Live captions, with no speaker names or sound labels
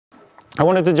I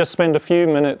wanted to just spend a few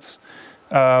minutes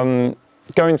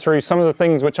going through some of the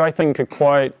things which I think are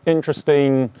quite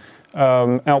interesting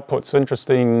outputs,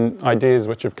 interesting ideas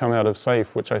which have come out of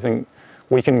SAFE, which I think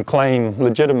we can claim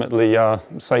legitimately are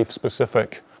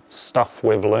SAFE-specific stuff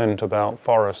we've learned about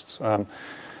forests.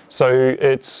 So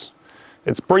it's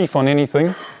brief on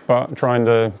anything, but trying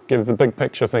to give the big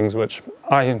picture things which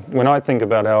when I think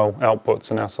about our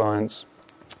outputs and our science,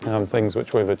 things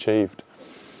which we've achieved.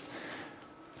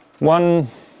 One,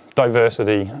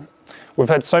 diversity. We've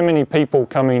had so many people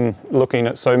coming looking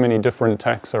at so many different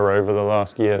taxa over the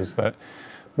last years that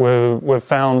we've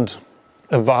found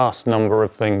a vast number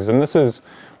of things, and this is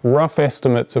rough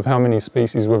estimates of how many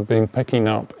species we've been picking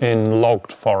up in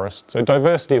logged forests. So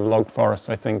diversity of logged forests,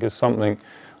 I think, is something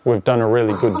we've done a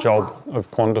really good job of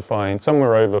quantifying.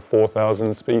 Somewhere over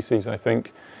 4,000 species, I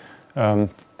think.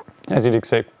 As you'd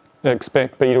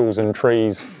expect, beetles and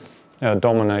trees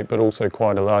dominate, but also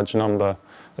quite a large number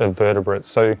of vertebrates.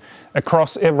 So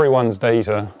across everyone's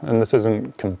data, and this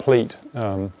isn't complete,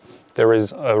 there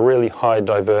is a really high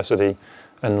diversity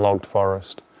in logged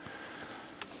forest.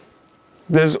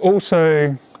 There's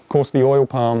also, of course, the oil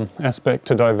palm aspect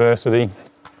to diversity.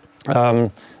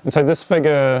 And so this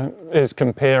figure is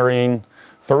comparing,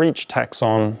 for each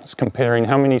taxon, it's comparing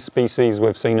how many species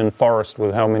we've seen in forest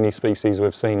with how many species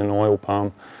we've seen in oil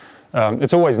palm.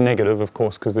 It's always negative, of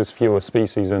course, because there's fewer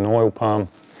species in oil palm.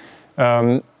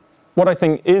 What I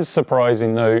think is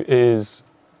surprising, though, is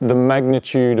the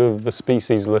magnitude of the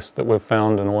species list that we've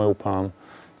found in oil palm.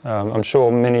 I'm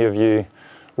sure many of you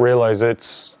realize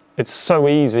it's so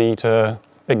easy to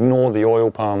ignore the oil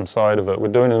palm side of it. We're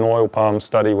doing an oil palm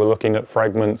study, we're looking at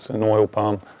fragments in oil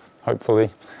palm,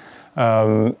 hopefully.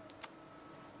 But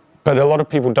a lot of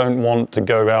people don't want to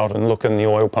go out and look in the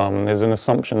oil palm, and there's an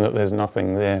assumption that there's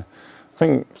nothing there. I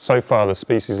think so far the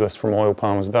species list from oil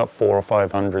palm is about 400 or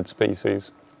 500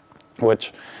 species,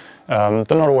 which they're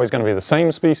not always going to be the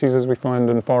same species as we find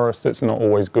in forests. It's not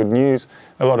always good news.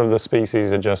 A lot of the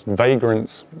species are just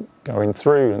vagrants going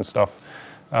through and stuff.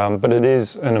 But it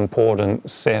is an important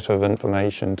set of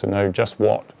information to know just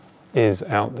what is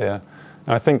out there.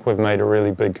 And I think we've made a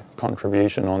really big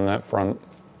contribution on that front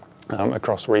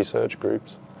across research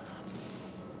groups.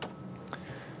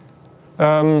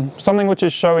 Something which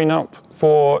is showing up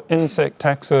for insect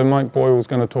taxa, Mike Boyle's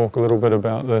going to talk a little bit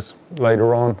about this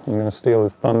later on. I'm going to steal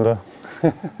his thunder.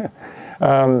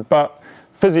 But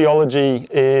physiology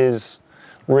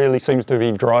really seems to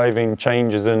be driving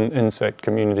changes in insect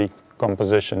community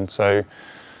composition. So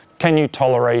can you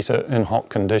tolerate it in hot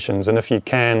conditions? And if you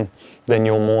can, then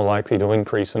you're more likely to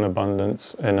increase in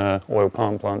abundance in an oil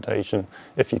palm plantation.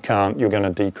 If you can't, you're going to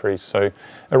decrease. So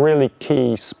a really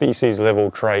key species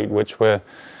level trait, which we're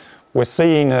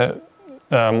seeing it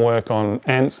work on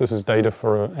ants. This is data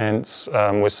for ants.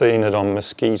 We're seeing it on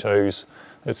mosquitoes.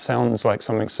 It sounds like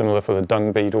something similar for the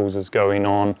dung beetles is going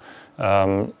on,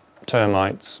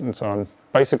 termites and so on.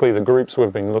 Basically, the groups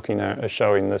we've been looking at are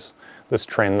showing this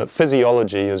trend that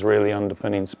physiology is really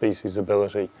underpinning species'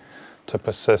 ability to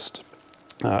persist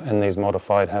in these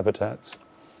modified habitats.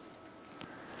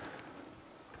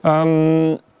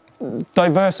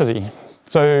 Diversity.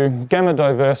 So gamma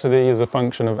diversity is a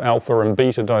function of alpha and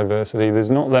beta diversity. There's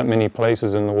not that many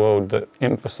places in the world that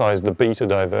emphasize the beta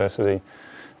diversity.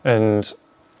 And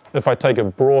if I take a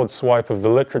broad swipe of the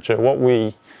literature, what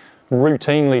we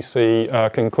routinely see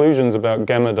conclusions about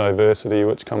gamma diversity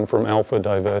which come from alpha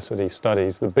diversity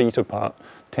studies. The beta part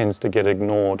tends to get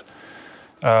ignored.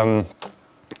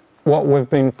 What we've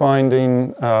been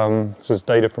finding, this is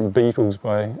data from beetles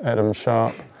by Adam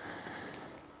Sharp,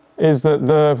 is that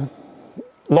the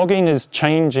logging is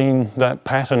changing that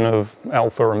pattern of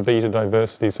alpha and beta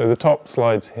diversity. So the top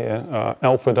slides here are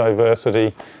alpha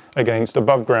diversity against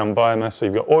above ground biomass. So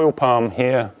you've got oil palm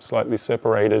here, slightly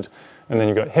separated, and then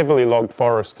you've got heavily logged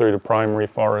forest through to primary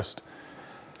forest.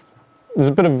 There's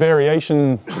a bit of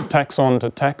variation taxon to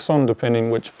taxon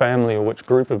depending which family or which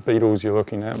group of beetles you're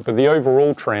looking at, but the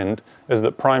overall trend is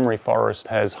that primary forest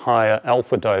has higher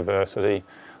alpha diversity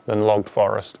than logged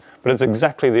forest, but it's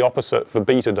exactly the opposite for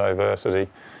beta diversity.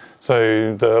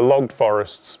 So the logged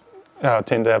forests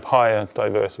tend to have higher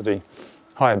diversity,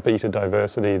 higher beta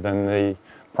diversity than the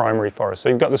primary forest. So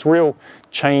you've got this real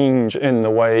change in the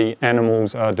way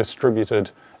animals are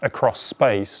distributed across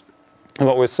space. And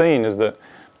what we're seeing is that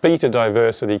beta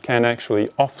diversity can actually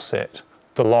offset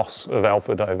the loss of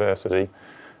alpha diversity.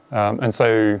 And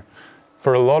so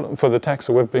for the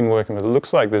taxa we've been working with, it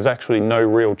looks like there's actually no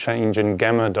real change in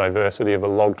gamma diversity of a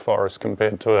logged forest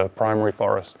compared to a primary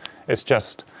forest. It's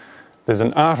just there's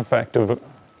an artifact of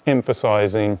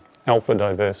emphasizing alpha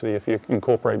diversity. If you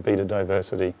incorporate beta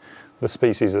diversity, the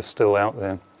species are still out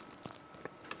there.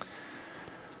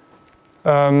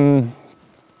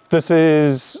 This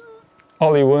is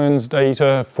Ollie Wern's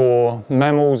data for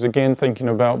mammals, again thinking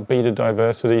about beta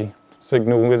diversity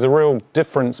signal. There's a real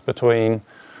difference between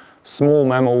small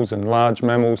mammals and large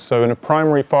mammals. So in a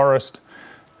primary forest,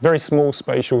 very small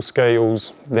spatial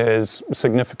scales, there's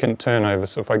significant turnover.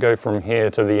 So if I go from here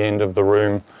to the end of the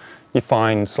room, you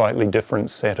find slightly different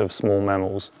set of small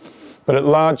mammals. But at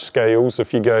large scales,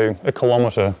 if you go a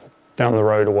kilometre down the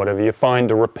road or whatever, you find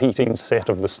a repeating set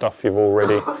of the stuff you've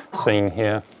already seen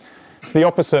here. It's the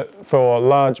opposite for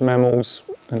large mammals.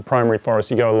 In primary forests,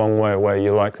 you go a long way away,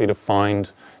 you're likely to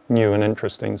find new and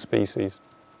interesting species.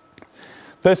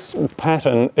 This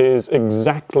pattern is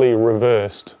exactly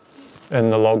reversed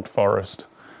in the logged forest,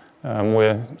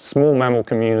 where small mammal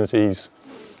communities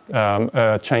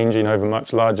are changing over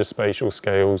much larger spatial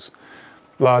scales.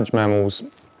 Large mammals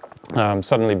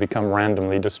suddenly become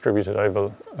randomly distributed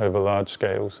over large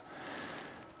scales.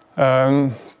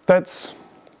 That's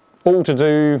all to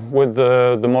do with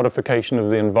the modification of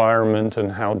the environment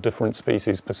and how different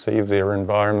species perceive their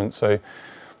environment. So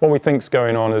what we think is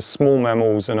going on is small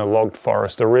mammals in a logged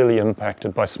forest are really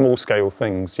impacted by small scale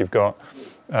things. You've got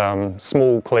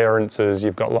small clearances,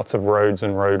 you've got lots of roads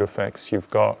and road effects, you've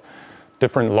got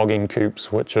different logging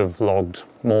coops which have logged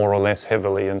more or less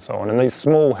heavily and so on. And these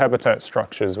small habitat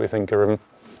structures we think are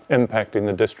impacting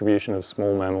the distribution of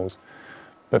small mammals.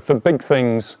 But for big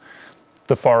things,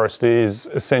 the forest is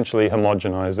essentially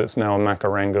homogenized. It's now a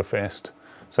Macaranga fest.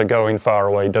 So going far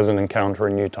away doesn't encounter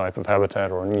a new type of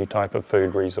habitat or a new type of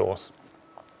food resource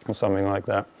or something like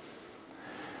that.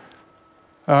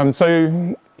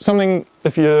 So something,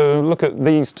 if you look at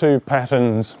these two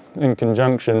patterns in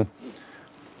conjunction,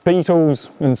 beetles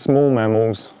and small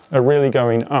mammals are really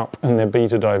going up in their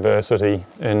beta diversity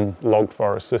in logged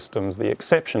forest systems. The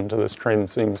exception to this trend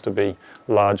seems to be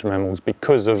large mammals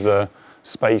because of the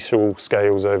spatial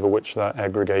scales over which they're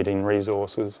aggregating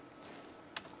resources.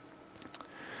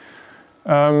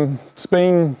 It's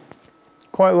been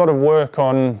quite a lot of work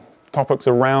on topics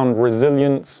around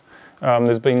resilience.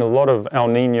 There's been a lot of El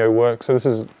Nino work. So this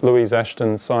is Louise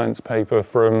Ashton's science paper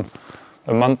from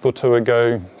a month or two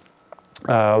ago,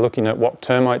 looking at what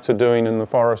termites are doing in the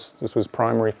forest. This was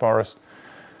primary forest.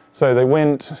 So they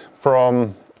went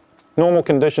from normal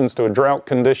conditions to a drought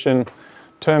condition.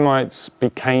 Termites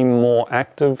became more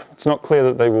active. It's not clear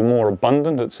that they were more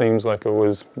abundant. It seems like it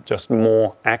was just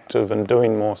more active and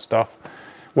doing more stuff,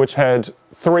 which had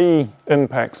three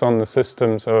impacts on the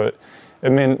system. So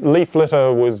it meant leaf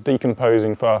litter was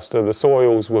decomposing faster, the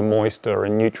soils were moister,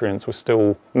 and nutrients were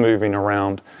still moving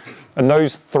around. And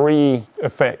those three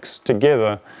effects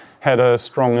together had a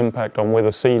strong impact on whether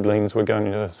seedlings were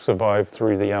going to survive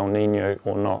through the El Nino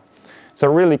or not. It's a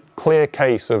really clear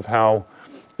case of how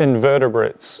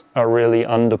invertebrates are really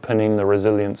underpinning the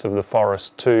resilience of the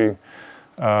forest to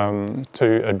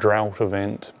a drought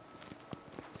event.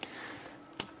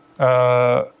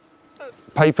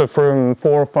 Paper from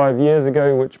 4 or 5 years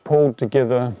ago, which pulled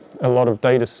together a lot of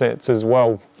data sets as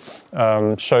well,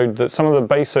 showed that some of the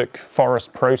basic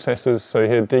forest processes, so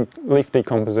here leaf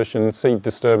decomposition, seed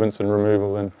disturbance and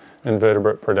removal, and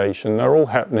invertebrate predation, they're all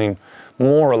happening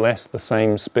more or less the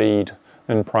same speed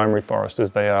in primary forest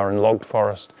as they are in logged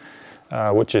forest,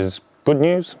 which is good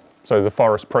news. So the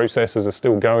forest processes are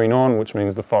still going on, which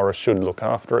means the forest should look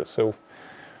after itself.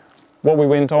 What we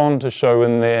went on to show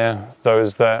in there, though,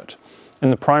 is that in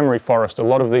the primary forest, a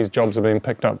lot of these jobs are being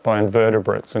picked up by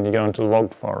invertebrates, and you go into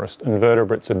logged forest,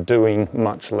 invertebrates are doing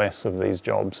much less of these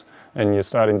jobs, and you're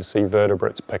starting to see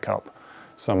vertebrates pick up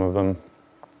some of them.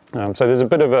 So there's a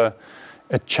bit of a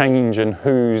change in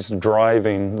who's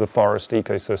driving the forest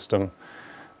ecosystem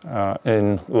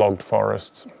in logged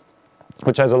forests,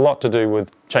 which has a lot to do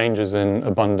with changes in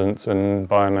abundance and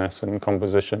biomass and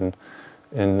composition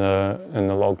in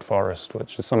the logged forest,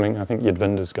 which is something I think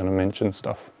Yadvinder's going to mention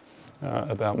stuff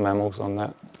about mammals on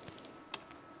that.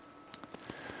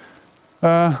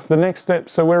 The next step,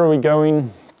 so where are we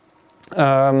going?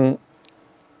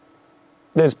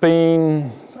 There's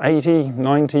been 80,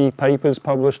 90 papers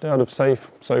published out of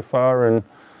SAFE so far, and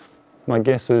my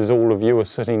guess is all of you are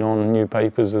sitting on new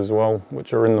papers as well,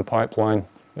 which are in the pipeline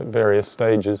at various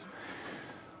stages.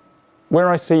 Where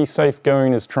I see SAFE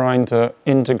going is trying to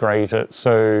integrate it.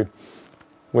 So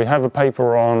we have a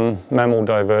paper on mammal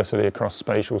diversity across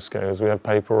spatial scales. We have a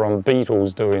paper on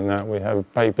beetles doing that. We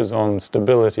have papers on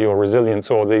stability or resilience,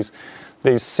 or these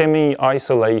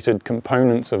semi-isolated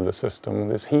components of the system.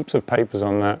 There's heaps of papers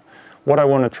on that. What I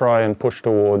want to try and push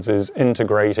towards is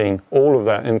integrating all of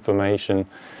that information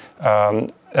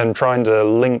and trying to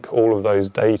link all of those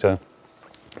data.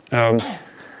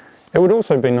 It would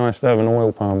also be nice to have an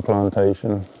oil palm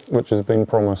plantation, which has been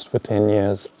promised for 10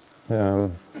 years.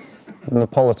 And the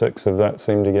politics of that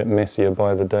seem to get messier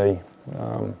by the day,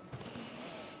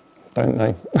 don't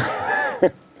they?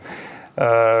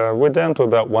 We're down to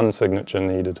about 1 signature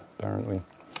needed, apparently.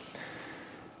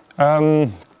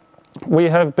 We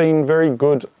have been very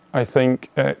good, I think,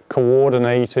 at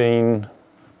coordinating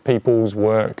people's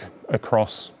work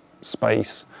across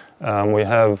space. We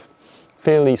have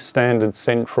fairly standard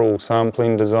central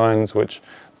sampling designs which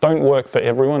don't work for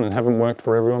everyone and haven't worked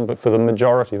for everyone, but for the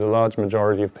majority, the large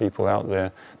majority of people out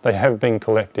there, they have been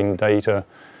collecting data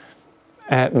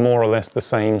at more or less the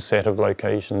same set of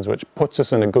locations, which puts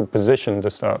us in a good position to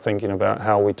start thinking about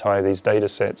how we tie these data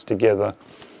sets together.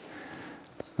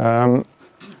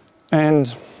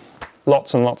 And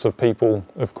lots and lots of people,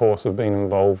 of course, have been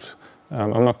involved.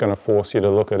 I'm not going to force you to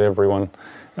look at everyone,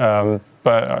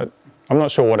 but I'm not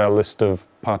sure what our list of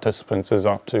participants is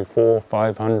up to, 400,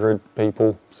 500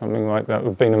 people, something like that,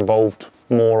 have been involved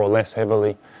more or less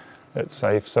heavily at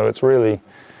SAFE. So it's really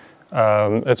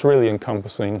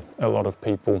encompassing a lot of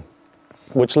people,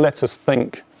 which lets us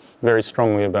think very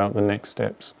strongly about the next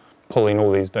steps, pulling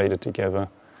all these data together,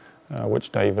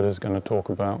 which David is going to talk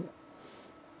about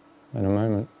in a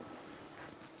moment.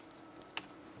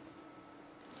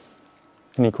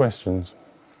 Any questions?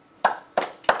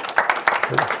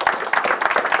 Good.